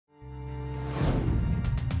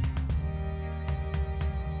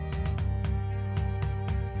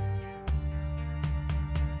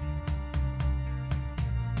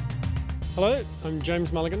Hello, I'm James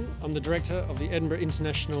Mullighan. I'm the director of the Edinburgh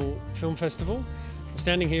International Film Festival. I'm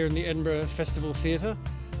standing here in the Edinburgh Festival Theatre,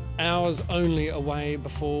 hours only away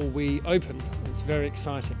before we open. It's very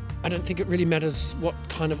exciting. I don't think it really matters what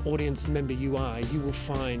kind of audience member you are. You will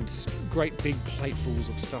find great big platefuls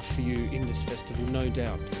of stuff for you in this festival, no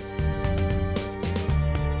doubt.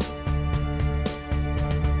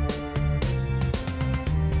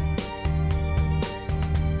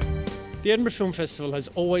 The Edinburgh Film Festival has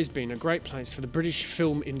always been a great place for the British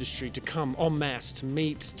film industry to come en masse, to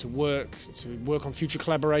meet, to work on future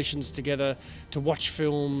collaborations together, to watch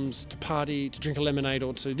films, to party, to drink a lemonade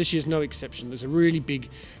or two. This year's no exception. There's a really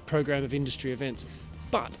big program of industry events.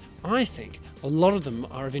 But I think a lot of them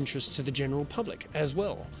are of interest to the general public as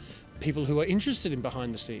well. People who are interested in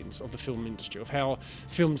behind the scenes of the film industry, of how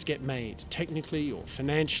films get made, technically or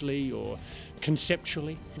financially or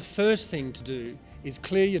conceptually. The first thing to do is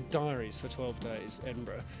clear your diaries for 12 days,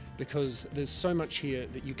 Edinburgh, because there's so much here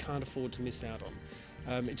that you can't afford to miss out on.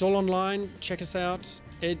 It's all online. Check us out,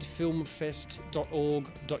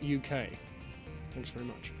 edfilmfest.org.uk. Thanks very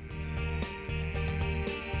much.